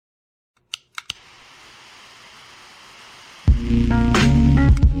Welcome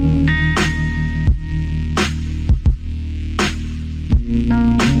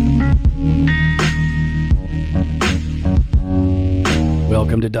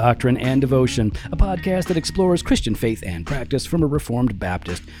to Doctrine and Devotion, a podcast that explores Christian faith and practice from a Reformed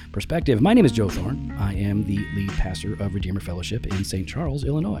Baptist perspective. My name is Joe Thorne. I am the lead pastor of Redeemer Fellowship in St. Charles,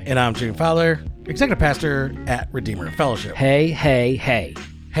 Illinois. And I'm Jim Fowler, executive pastor at Redeemer Fellowship. Hey, hey, hey.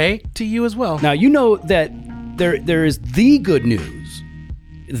 Hey to you as well. Now, you know that there is the good news.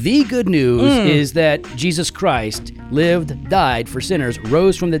 The good news is that Jesus Christ lived, died for sinners,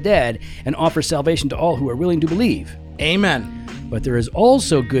 rose from the dead, and offers salvation to all who are willing to believe. Amen. But there is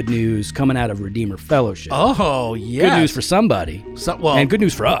also good news coming out of Redeemer Fellowship. Oh, yes. Good news for somebody, and good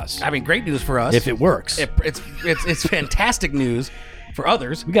news for us. I mean, great news for us. If it works. It's fantastic news for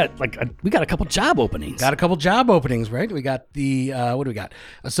others. We got a couple job openings. Got a couple job openings, right? We got the, what do we got?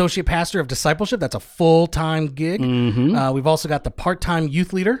 Associate pastor of discipleship. That's a full-time gig. Mm-hmm. We've also got the part-time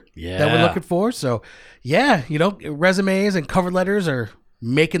youth leader that we're looking for. So, yeah, resumes and cover letters are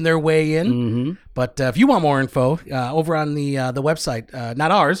making their way in. Mm-hmm. But if you want more info, over on the website,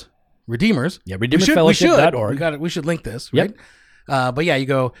 not ours, Redeemer's. Yeah, redeemerfellowship.org. We should link this, right? Yep. But yeah, you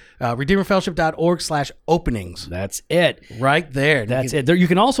go redeemerfellowship.org/openings. That's it. Right there. That's it. There, you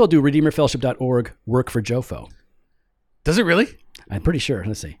can also do redeemerfellowship.org work for JoFo. Does it really? I'm pretty sure.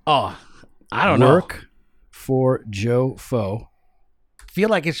 Let's see. Oh, I don't know. Work for JoFo. Feel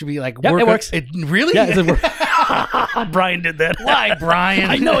like it should be like work. It works. Really? Yeah, it's work. Brian did that. Why, Brian?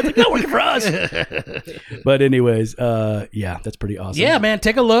 I know, it's not working for us. But anyways, yeah, that's pretty awesome. Yeah, man,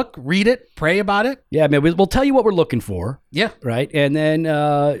 take a look, read it, pray about it. Yeah, man, we'll tell you what we're looking for. Yeah. Right? And then,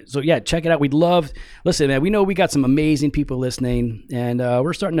 check it out. Listen, man, we know we got some amazing people listening, and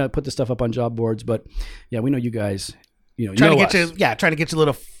we're starting to put this stuff up on job boards, but yeah, we know you guys, trying to get you a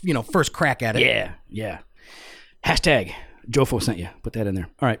little, first crack at it. Yeah. Hashtag JoFo sent you. Put that in there.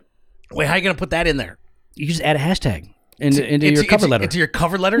 All right. Wait, how are you going to put that in there? You just add a hashtag into your cover letter. Into your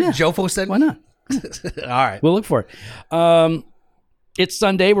cover letter? Yeah. JoFo sent? Why not? All right. We'll look for it. It's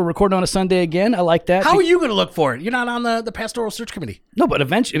Sunday. We're recording on a Sunday again. I like that. How are you going to look for it? You're not on the pastoral search committee. No, but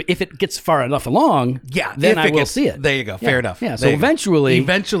eventually, if it gets far enough along, then I will see it. There you go. Fair enough. Yeah. So eventually,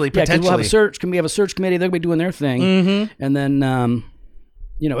 potentially. We'll have a search. We have a search committee. They'll be doing their thing. Mm-hmm. And then, I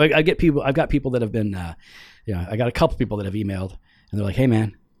get people. I've got people that have been, I got a couple people that have emailed, and they're like, "Hey,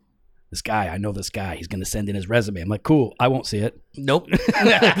 man, I know this guy. He's going to send in his resume." I'm like, cool. I won't see it. Nope.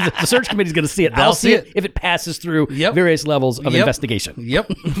 The search committee's going to see it. I'll see it if it passes through various levels of investigation.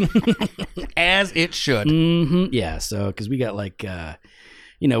 Yep. As it should. Mm-hmm. Yeah. So, because we got we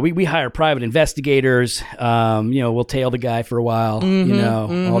hire private investigators. We'll tail the guy for a while.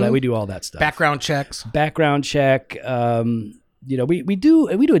 All that. We do all that stuff. Background check. We do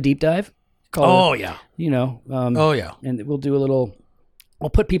a deep dive. And we'll do a little. We'll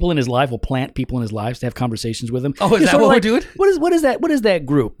put people in his life. We'll plant people in his lives to have conversations with him. Oh, is that what we're doing? What is that? What is that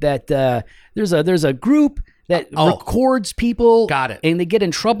group? That there's a group that records people. Got it. And they get in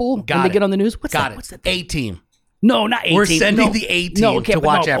trouble when they get on the news. What's that? What's that? A-Team. No, not A-Team. We're sending the A-Team to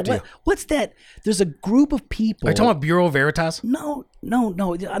watch after you. What's that? There's a group of people. Are you talking about Bureau Veritas? No.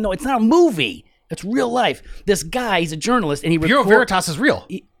 It's not a movie. It's real life. This guy, he's a journalist, and Bureau Veritas is real.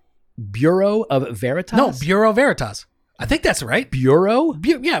 Bureau of Veritas? No, Bureau Veritas. I think that's right. Bureau?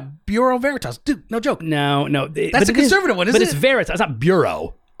 Bureau Veritas. Dude, no joke. No. That's a conservative one, isn't it? But it's Veritas. It's not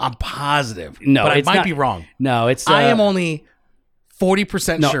Bureau. I'm positive. No, but I might be wrong. No, it's... I am only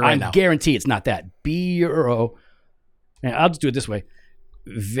 40% sure right now. I guarantee it's not that. Bureau... And I'll just do it this way.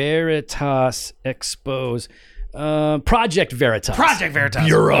 Veritas Expose... Project Veritas.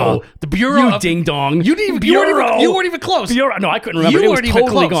 Bureau. The Bureau. You ding dong. You weren't even close. Bureau. No, I couldn't remember. It was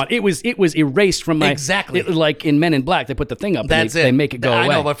totally gone. It was erased from my. Exactly. Like in Men in Black, they put the thing up. That's They make it go away. I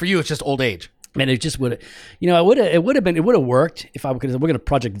know, but for you, it's just old age. And it just would have, it would have worked if I could. We're gonna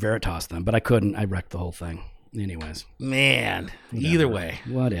Project Veritas them, but I couldn't. I wrecked the whole thing. Anyways, man. Either way,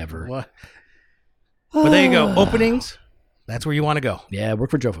 whatever. What? But there you go. Openings. That's where you want to go. Yeah,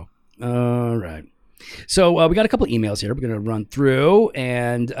 work for JoFo. All right. So we got a couple of emails here we're going to run through,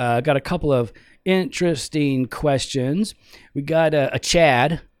 and got a couple of interesting questions. We got a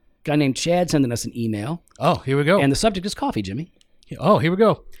guy named Chad sending us an email. Oh, here we go. And the subject is coffee, Jimmy. Oh, here we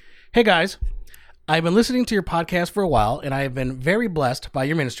go. Hey, guys. I've been listening to your podcast for a while, and I have been very blessed by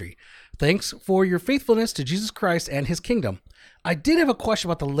your ministry. Thanks for your faithfulness to Jesus Christ and his kingdom. I did have a question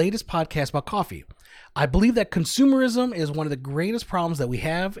about the latest podcast about coffee. I believe that consumerism is one of the greatest problems that we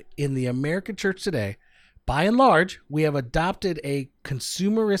have in the American church today. By and large, we have adopted a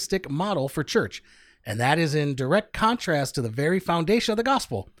consumeristic model for church, and that is in direct contrast to the very foundation of the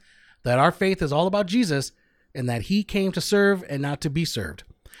gospel, that our faith is all about Jesus, and that he came to serve and not to be served.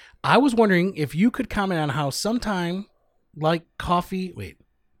 I was wondering if you could comment on how sometimes on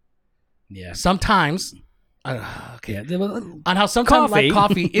how sometimes like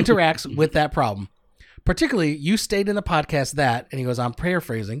coffee interacts with that problem. Particularly, you stated in the podcast that, and he goes, I'm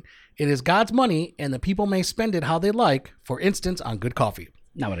paraphrasing, it is God's money and the people may spend it how they like, for instance, on good coffee.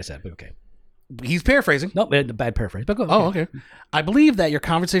 Not what I said, but okay. He's paraphrasing. No, bad paraphrase. But go. Oh, okay. I believe that your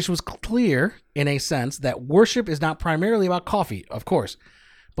conversation was clear in a sense that worship is not primarily about coffee, of course,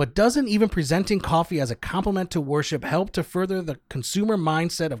 but doesn't even presenting coffee as a complement to worship help to further the consumer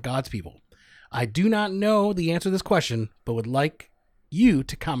mindset of God's people? I do not know the answer to this question, but would like you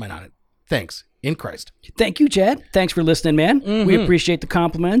to comment on it. Thanks. In Christ. Thank you, Chad. Thanks for listening, man. We appreciate the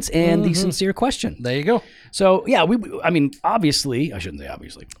compliments and the sincere question. There you go. So, yeah, obviously, I shouldn't say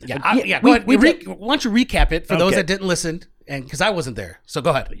obviously. Go ahead. Why don't you recap it for those that didn't listen? And because I wasn't there. So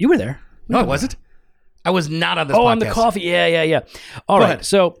go ahead. You were there. No, I wasn't. I was not on this podcast. Oh, on the coffee. Yeah. All right. Ahead.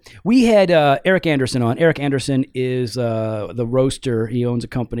 So we had Eric Anderson on. Eric Anderson is the roaster. He owns a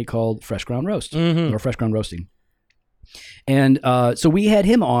company called Fresh Ground Roast or Fresh Ground Roasting. And so we had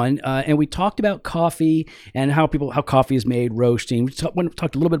him on, and we talked about coffee and how coffee is made, roasting. We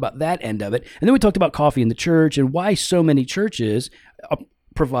talked a little bit about that end of it, and then we talked about coffee in the church and why so many churches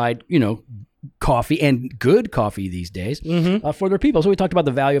provide, coffee and good coffee these days for their people. So we talked about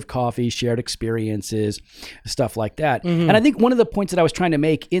the value of coffee, shared experiences, stuff like that. And I think one of the points that I was trying to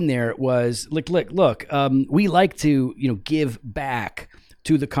make in there was, look, we like to, give back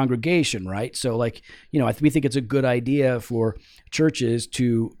to the congregation, right? So we think it's a good idea for churches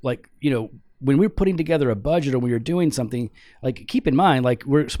to when we're putting together a budget or when you're doing something, keep in mind,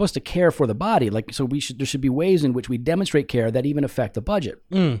 we're supposed to care for the body. There should be ways in which we demonstrate care that even affect the budget.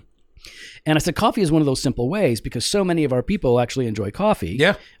 And I said, coffee is one of those simple ways because so many of our people actually enjoy coffee.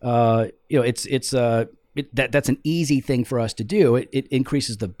 Yeah. That's an easy thing for us to do. It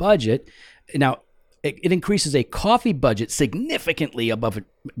increases the budget. Now, it increases a coffee budget significantly above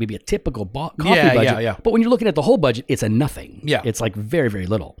maybe a typical coffee budget. Yeah. But when you're looking at the whole budget, it's a nothing. Yeah. It's very, very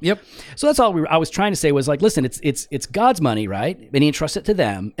little. Yep. So that's all I was trying to say was listen, it's God's money, right? And he entrusts it to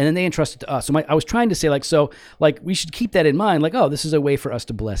them, and then they entrust it to us. So I was trying to say we should keep that in mind. This is a way for us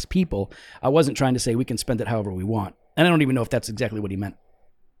to bless people. I wasn't trying to say we can spend it however we want. And I don't even know if that's exactly what he meant.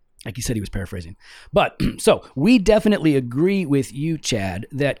 Like he said, he was paraphrasing. But so we definitely agree with you, Chad,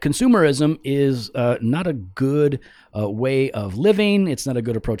 that consumerism is not a good way of living. It's not a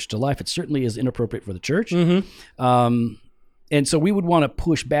good approach to life. It certainly is inappropriate for the church. And so we would want to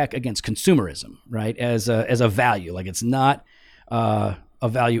push back against consumerism, right, as a value. It's not a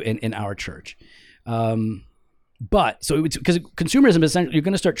value in our church. But so because consumerism is essentially you're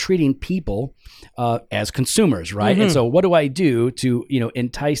going to start treating people as consumers, right? And so what do I do to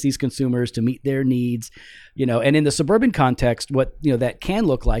entice these consumers to meet their needs, And in the suburban context, what that can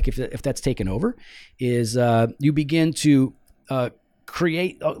look like if that's taken over is you begin to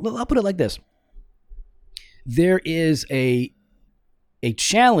create. I'll put it like this: there is a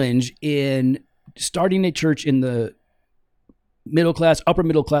challenge in starting a church in the upper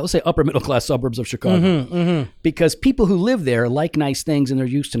middle class, let's say upper middle class suburbs of Chicago, because people who live there like nice things and they're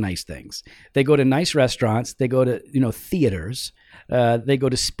used to nice things. They go to nice restaurants, they go to they go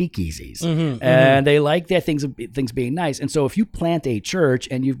to speakeasies, and they like their things being nice. And so if you plant a church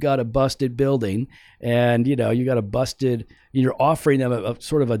and you've got a busted building, and you got a busted, you're offering them a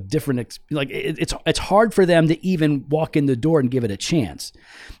sort of a different, it's hard for them to even walk in the door and give it a chance.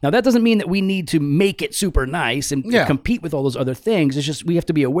 Now that doesn't mean that we need to make it super nice and compete with all those other things. It's just we have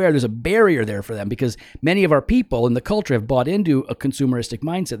to be aware there's a barrier there for them because many of our people in the culture have bought into a consumeristic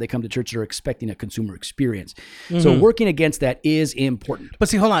mindset. They come to church, they're expecting a consumer experience. So working against that is important. But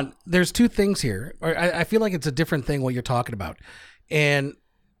see, hold on. There's two things here. I feel like it's a different thing what you're talking about. And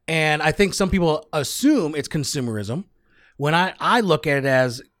I think some people assume it's consumerism when I look at it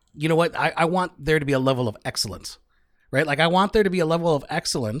as, I want there to be a level of excellence, right? I want there to be a level of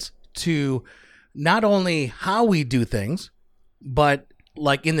excellence to not only how we do things, but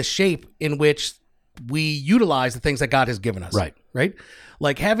in the shape in which we utilize the things that God has given us. Right. Right.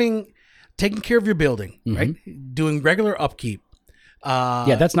 Taking care of your building, right? Doing regular upkeep.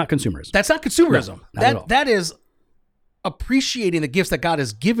 That's not consumerism. That's not consumerism. No, not at all. That is appreciating the gifts that God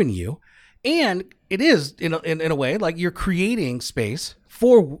has given you, and it is in a way you're creating space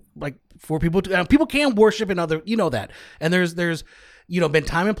for people to. People can worship in other, that, and there's been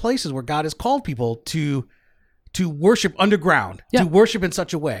time and places where God has called people to worship underground, to worship in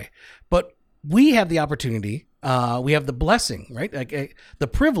such a way, but we have the opportunity. We have the blessing, right? The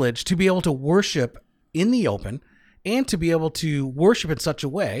privilege to be able to worship in the open and to be able to worship in such a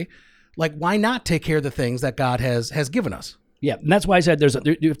way like, why not take care of the things that God has given us? Yeah, and that's why I said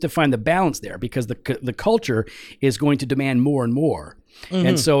you have to find the balance there, because the culture is going to demand more and more.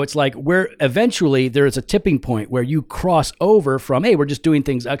 And so it's like where eventually there is a tipping point where you cross over from, hey, we're just doing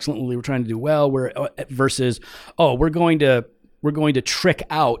things excellently, we're trying to do well, versus, oh, we're going to trick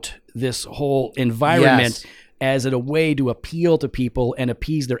out this whole environment as a way to appeal to people and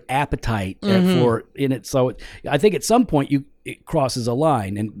appease their appetite for in it. So I think at some point it crosses a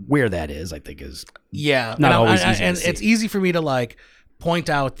line, and where that is, I think, is not always easy. And it's easy for me to like point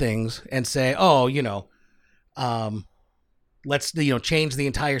out things and say, oh, let's change the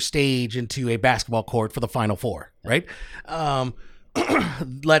entire stage into a basketball court for the Final Four, right?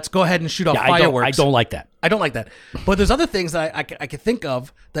 Let's go ahead and shoot off fireworks. I don't like that. I don't like that. But there's other things that I can think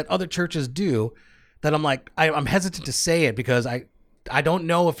of that other churches do that I'm like, I'm hesitant to say it because I don't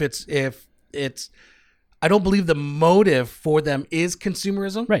know if it's I don't believe the motive for them is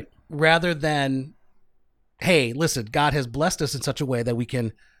consumerism, right? Rather than, hey, listen, God has blessed us in such a way that we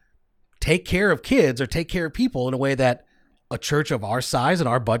can take care of kids or take care of people in a way that a church of our size and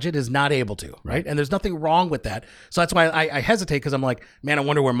our budget is not able to, right? And there's nothing wrong with that. So that's why I hesitate, because I'm like, man, I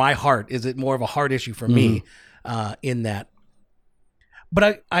wonder where my heart is. It more of a heart issue for me in that.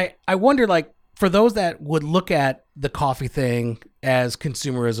 But I wonder, like, for those that would look at the coffee thing as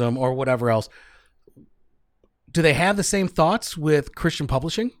consumerism or whatever else, do they have the same thoughts with Christian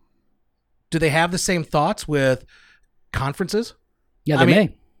publishing? Do they have the same thoughts with conferences? Yeah, they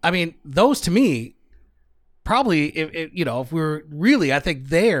may. I mean, those to me, probably, if we're really, I think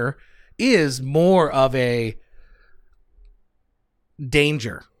there is more of a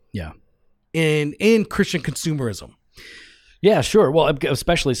danger. Yeah. In Christian consumerism. Yeah, sure. Well,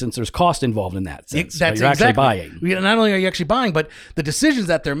 especially since there's cost involved in that sense. You're actually buying. Not only are you actually buying, but the decisions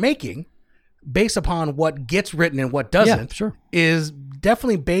that they're making based upon what gets written and what doesn't is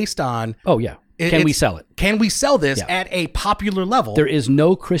definitely based on, can we sell it? Can we sell this at a popular level? There is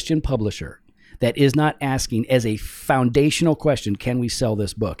no Christian publisher that is not asking as a foundational question, can we sell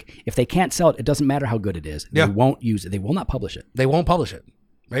this book? If they can't sell it, it doesn't matter how good it is. They won't use it. They will not publish it. They won't publish it,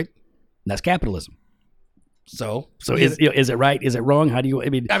 right? And that's capitalism. So is it right? Is it wrong? How do you?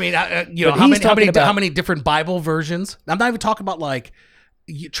 How many different Bible versions? I'm not even talking about like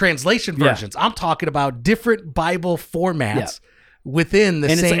translation versions. I'm talking about different Bible formats within the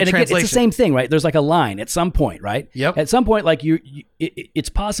same translation. It's the same thing, right? There's like a line at some point, right? Yep. At some point, like it's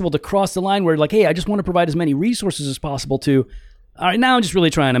possible to cross the line where, like, hey, I just want to provide as many resources as possible to. All right, now I'm just really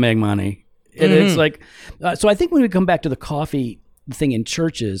trying to make money. And it's like, so I think when we come back to the coffee thing in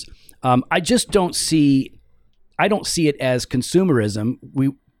churches, I don't see it as consumerism.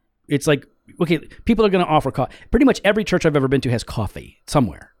 It's like, okay, people are going to offer coffee. Pretty much every church I've ever been to has coffee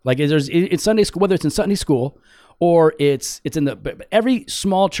somewhere. Like it's Sunday school, whether it's in Sunday school or it's in every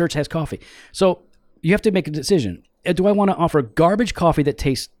small church has coffee. So you have to make a decision. Do I want to offer garbage coffee that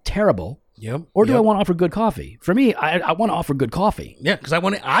tastes terrible? Yep. Or do I want to offer good coffee? For me, I want to offer good coffee. Yeah, because I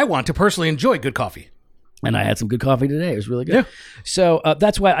want to personally enjoy good coffee. And I had some good coffee today. It was really good. Yeah. So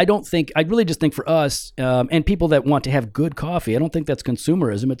that's why I really just think for us and people that want to have good coffee, I don't think that's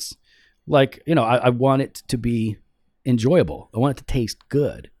consumerism. It's like, I want it to be enjoyable. I want it to taste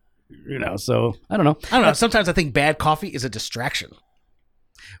good, so I don't know. Sometimes I think bad coffee is a distraction.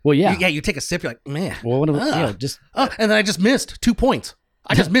 Well, yeah. You take a sip, you're like, man. Well, and then I just missed 2 points.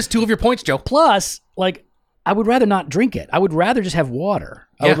 I just missed 2 of your points, Joe. Plus, like, I would rather not drink it. I would rather just have water.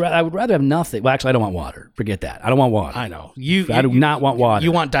 I would rather have nothing. Well, actually, I don't want water. Forget that. I don't want water. I know. I do not want water.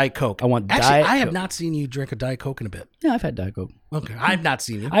 You want Diet Coke. I want Diet Coke. I have Coke. not seen you drink a Diet Coke in a bit. Yeah, I've had Diet Coke. Okay. I've not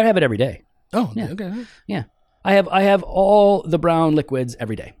seen you. I have it every day. Oh, yeah. Okay. Yeah. I have all the brown liquids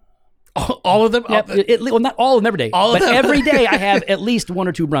every day. All of them? Yeah, well, not all of them every day. All of but them? Every day I have at least 1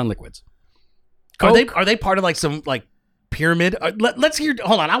 or 2 brown liquids. Are they part of like some like pyramid? Let's hear.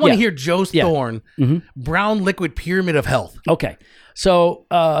 Hold on. I want to hear Joe Thorne brown liquid pyramid of health. Okay. So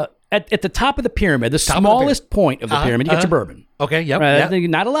at the top of the pyramid, the smallest point of the pyramid, you got your bourbon. Okay. Yep.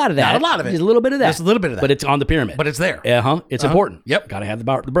 Not a lot of that. Not a lot of it. Just a little bit of that. Just a little bit of that. But it's on the pyramid. But it's there. It's important. Yep. Got to have the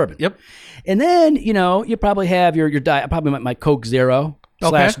bourbon. Yep. And then you probably have your diet. Probably my Coke Zero /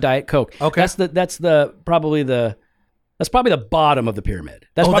 Diet Coke. Okay. That's probably the bottom of the pyramid.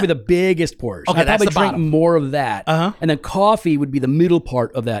 That's probably the biggest portion. Okay, I probably that's the drink bottom. more of that. And then coffee would be the middle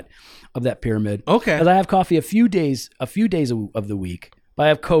part of that pyramid. Okay. Because I have coffee a few days of the week, but I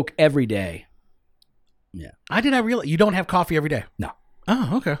have Coke every day. Yeah. I did not realize you don't have coffee every day. No.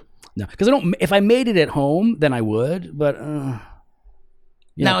 Oh, okay. No, because I don't. If I made it at home, then I would. But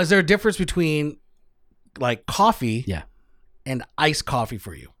now, is there a difference between like coffee, and iced coffee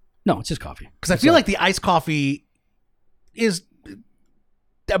for you? No, it's just coffee. Because I feel like the iced coffee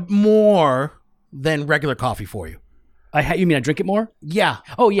more than regular coffee for you. You mean I drink it more? Yeah.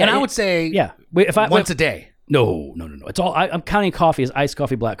 Oh yeah. And I would say Wait, if I once a day. No. It's all. I'm counting coffee as iced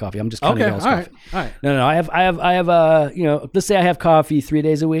coffee, black coffee. I'm just counting Okay. all All right. coffee. All right. No. I have. Let's say I have coffee 3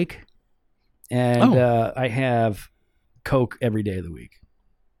 days a week, and I have Coke every day of the week.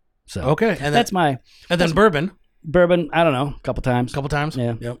 So Okay. And that's my. And then bourbon. Bourbon. I don't know, a couple times.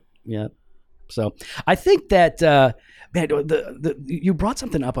 Yeah. Yep. Yeah. So I think that man, you brought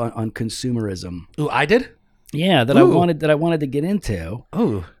something up on consumerism. Ooh, I did. Yeah, that I wanted to get into.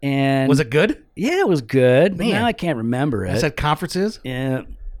 Ooh. And Was it good? Yeah, it was good. But Man. now I can't remember it. I said conferences, Yeah.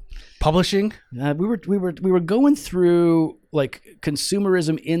 publishing. We were going through like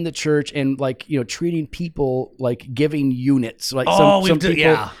consumerism in the church and like treating people like giving units like some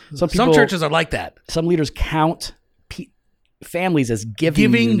people, Some churches are like that. some leaders count families as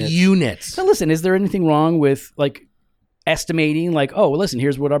giving units. Now listen, is there anything wrong with like estimating like, oh well, listen,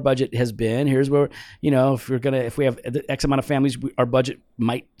 here's what our budget has been, here's where if we have X amount of families, our budget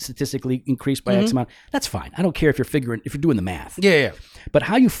might statistically increase by X amount. That's fine. I don't care if you're doing the math. Yeah. But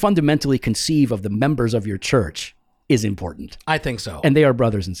how you fundamentally conceive of the members of your church is important. I think so. And they are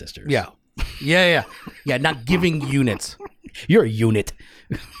brothers and sisters. Yeah. Not giving units. You're a unit.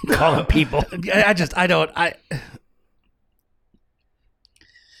 Calling people.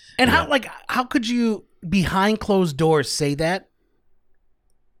 And how could you behind closed doors say that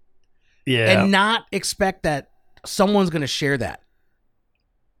Yeah. and not expect that someone's going to share that?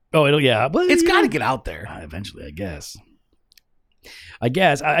 But It's got to get out there. Eventually, I guess.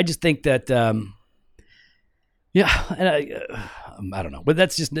 I just think that and I don't know, but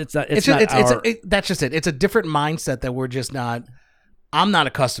that's just that's just it. It's a different mindset that we're just not. I'm not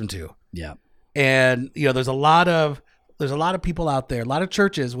accustomed to. Yeah. And there's a lot of people out there, a lot of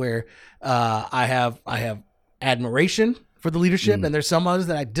churches where I have admiration for the leadership, and there's some others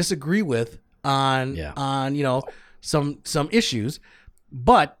that I disagree with on some issues,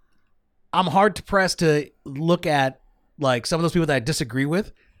 but I'm hard to press to look at like some of those people that I disagree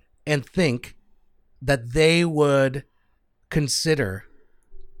with and think that they would consider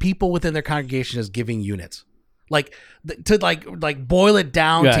people within their congregation as giving units. Like to boil it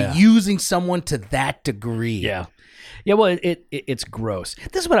down to using someone to that degree. Yeah. Well, it's gross.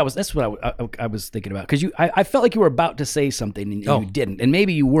 That's what I was thinking about, because I felt like you were about to say something and you didn't, and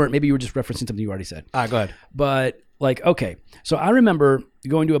maybe you weren't. Maybe you were just referencing something you already said. All right, go ahead. But like, okay, so I remember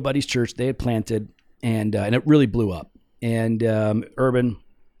going to a buddy's church they had planted, and it really blew up, and urban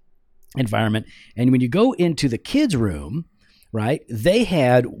environment. And when you go into the kids' room, right, they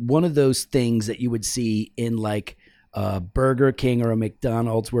had one of those things that you would see in like a Burger King or a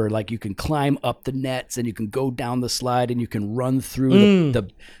McDonald's, where like you can climb up the nets and you can go down the slide and you can run through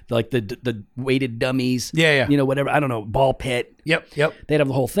the weighted dummies. Yeah. Whatever. I don't know. Ball pit. Yep. They'd have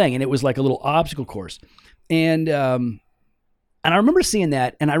the whole thing, and it was like a little obstacle course. And I remember seeing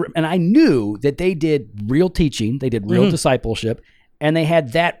that, and I knew that they did real teaching, they did real discipleship, and they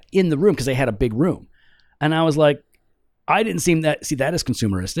had that in the room because they had a big room. And I was like, I didn't see that as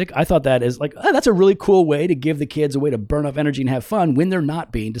consumeristic. I thought that as like, that's a really cool way to give the kids a way to burn off energy and have fun when they're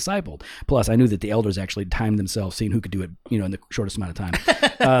not being discipled. Plus, I knew that the elders actually timed themselves, seeing who could do it, in the shortest amount of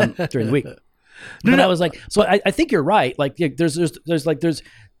time during the week. I was like, so I think you're right. Like, we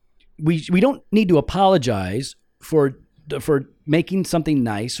don't need to apologize for making something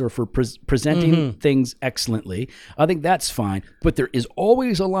nice or for presenting things excellently. I think that's fine, but there is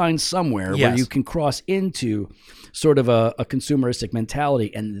always a line somewhere where you can cross into sort of a consumeristic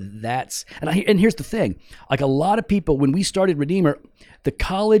mentality, and here's the thing: like a lot of people, when we started Redeemer, the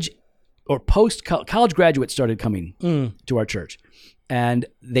college or college graduates started coming to our church, and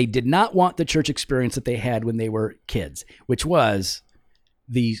they did not want the church experience that they had when they were kids, which was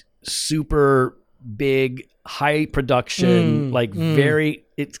the super big, high production,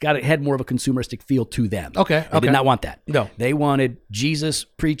 it had more of a consumeristic feel to them. Okay. They did not want that. No. They wanted Jesus,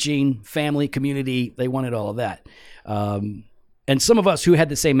 preaching, family, community. They wanted all of that. And some of us who had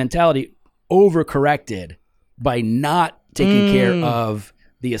the same mentality overcorrected by not taking care of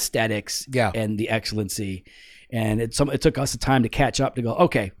the aesthetics and the excellency. And it took us the time to catch up to go,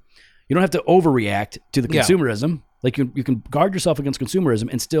 okay, you don't have to overreact to the consumerism. Like you can guard yourself against consumerism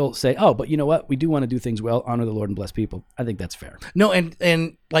and still say, oh, but you know what? We do want to do things well, honor the Lord, and bless people. I think that's fair. No,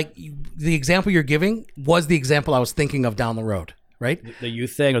 and like the example you're giving was the example I was thinking of down the road, right? The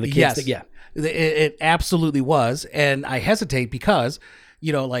youth thing or the kids thing? Yeah. It absolutely was. And I hesitate because,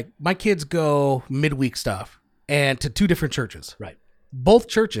 like my kids go midweek stuff and to two different churches. Right. Both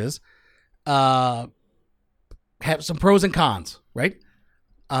churches have some pros and cons, right?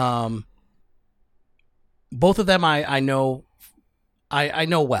 Both of them I know I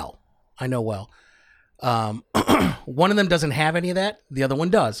know well. One of them doesn't have any of that. The other one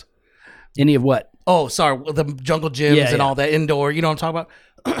does. Any of what? Oh, sorry, the jungle gyms and all that indoor. You know what I'm talking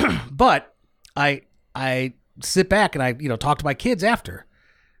about? But I sit back and I talk to my kids after,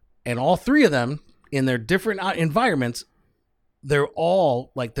 and all three of them in their different environments, they're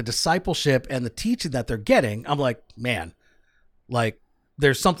all like the discipleship and the teaching that they're getting. I'm like, man, like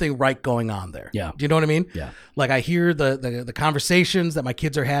there's something right going on there. Yeah. Do you know what I mean? Yeah. Like I hear the conversations that my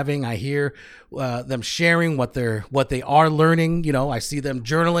kids are having. I hear them sharing what they are learning. I see them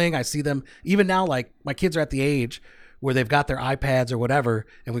journaling. I see them even now, like my kids are at the age where they've got their iPads or whatever,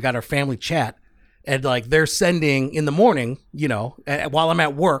 and we got our family chat, and like they're sending in the morning, while I'm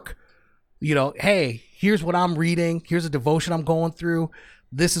at work, hey, here's what I'm reading. Here's a devotion I'm going through.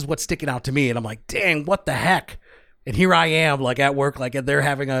 This is what's sticking out to me. And I'm like, dang, what the heck? And here I am, like at work, like they're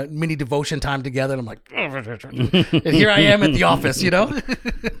having a mini devotion time together. And I'm like, and here I am at the office,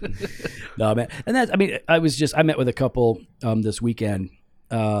 No, man. And I met with a couple this weekend,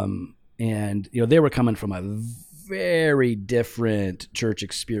 and they were coming from a very different church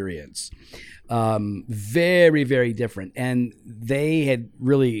experience, very, very different. And they had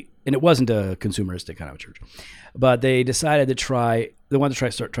really, and it wasn't a consumeristic kind of a church, but they decided they wanted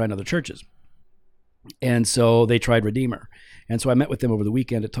to start trying other churches. And so they tried Redeemer. And so I met with them over the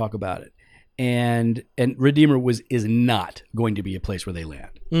weekend to talk about it. And Redeemer is not going to be a place where they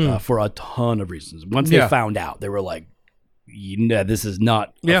land for a ton of reasons. Once they found out, they were like, this is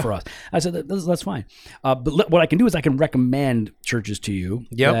not for us. I said, that's fine. But what I can do is I can recommend churches to you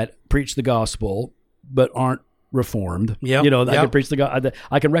that preach the gospel but aren't reformed. I can preach the gospel.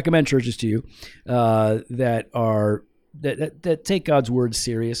 I can recommend churches to you that take God's word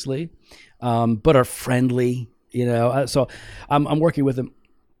seriously, but are friendly. So I'm working with them.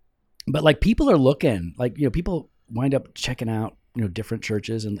 But like people are looking, like people wind up checking out different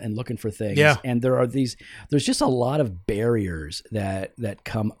churches and looking for things. Yeah. And there's just a lot of barriers that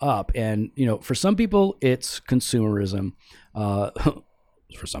come up. And, for some people it's consumerism.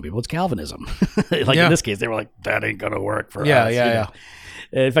 For some people it's Calvinism. In this case, they were like, that ain't going to work for us. Yeah.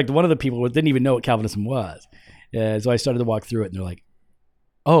 In fact, one of the people didn't even know what Calvinism was. So I started to walk through it and they're like,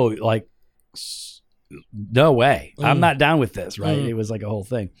 oh, like, no way. I'm not down with this. Right. It was like a whole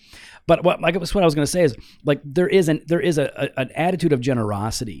thing. But what I was going to say is like there is an attitude of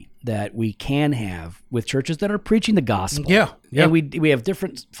generosity that we can have with churches that are preaching the gospel. Yeah. And we have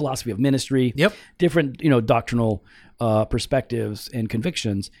different philosophy of ministry. Yep. Different doctrinal perspectives and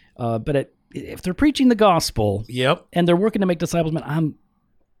convictions. But if they're preaching the gospel. Yep. And they're working to make disciples, man,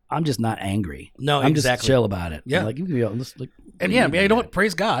 I'm just not angry. No, I'm just chill about it. Yeah. And you know what?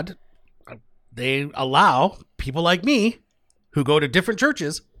 Praise God. They allow people like me who go to different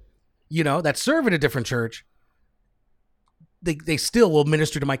churches, that serve in a different church. They still will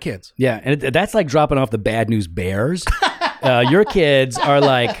minister to my kids. Yeah. And that's like dropping off the Bad News Bears. Your kids are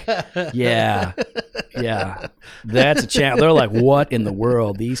like, yeah, that's a challenge. They're like, what in the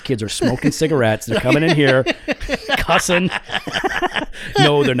world? These kids are smoking cigarettes. They're coming in here cussing.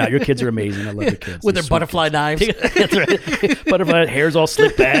 No, they're not. Your kids are amazing. I love your kids. With their butterfly knives. That's right. Butterfly hair's all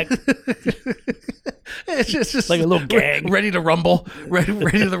slicked back. It's just like a little gang. Ready to rumble. Ready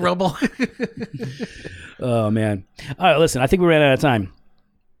to rumble. Oh, man. All right, listen, I think we ran out of time.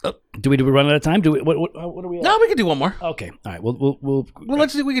 Do we run out of time? What are we at? No, we can do one more. Okay. All right. Well,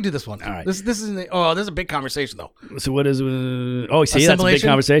 we can do this one. All right. This is this is a big conversation though. So what is? That's a big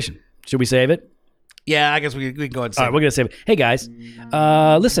conversation. Should we save it? Yeah, I guess we can go ahead and save it. All right, we're gonna save it. Hey guys,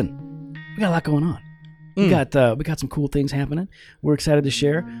 listen, we got a lot going on. We got some cool things happening. We're excited to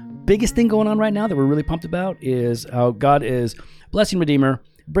share. Biggest thing going on right now that we're really pumped about is how God is blessing Redeemer,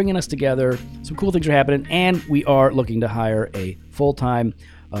 bringing us together. Some cool things are happening, and we are looking to hire a full-time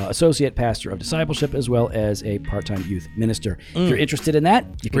associate pastor of discipleship as well as a part-time youth minister. If you're interested in that,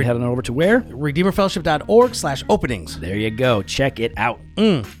 you can head on over to where? RedeemerFellowship.org/openings. There you go. Check it out.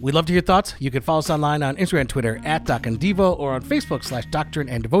 We'd love to hear your thoughts. You can follow us online on Instagram and Twitter @DocAndDevo or on Facebook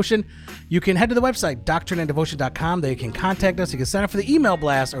 /Doctrine and Devotion. You can head to the website, doctrineanddevotion.com. There you can contact us. You can sign up for the email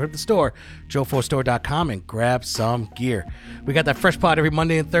blast or hit the store, JoeForStore.com, and grab some gear. We got that fresh pod every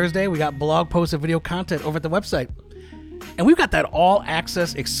Monday and Thursday. We got blog posts and video content over at the website. And we've got that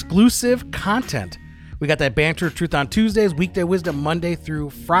all-access exclusive content. We got that banter truth on Tuesdays, weekday wisdom Monday through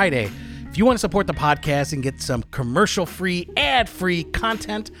Friday. If you want to support the podcast and get some commercial-free, ad-free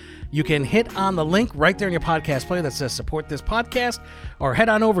content, you can hit on the link right there in your podcast player that says support this podcast, or head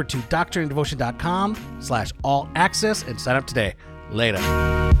on over to doctrineanddevotion.com/all-access and sign up today. Later.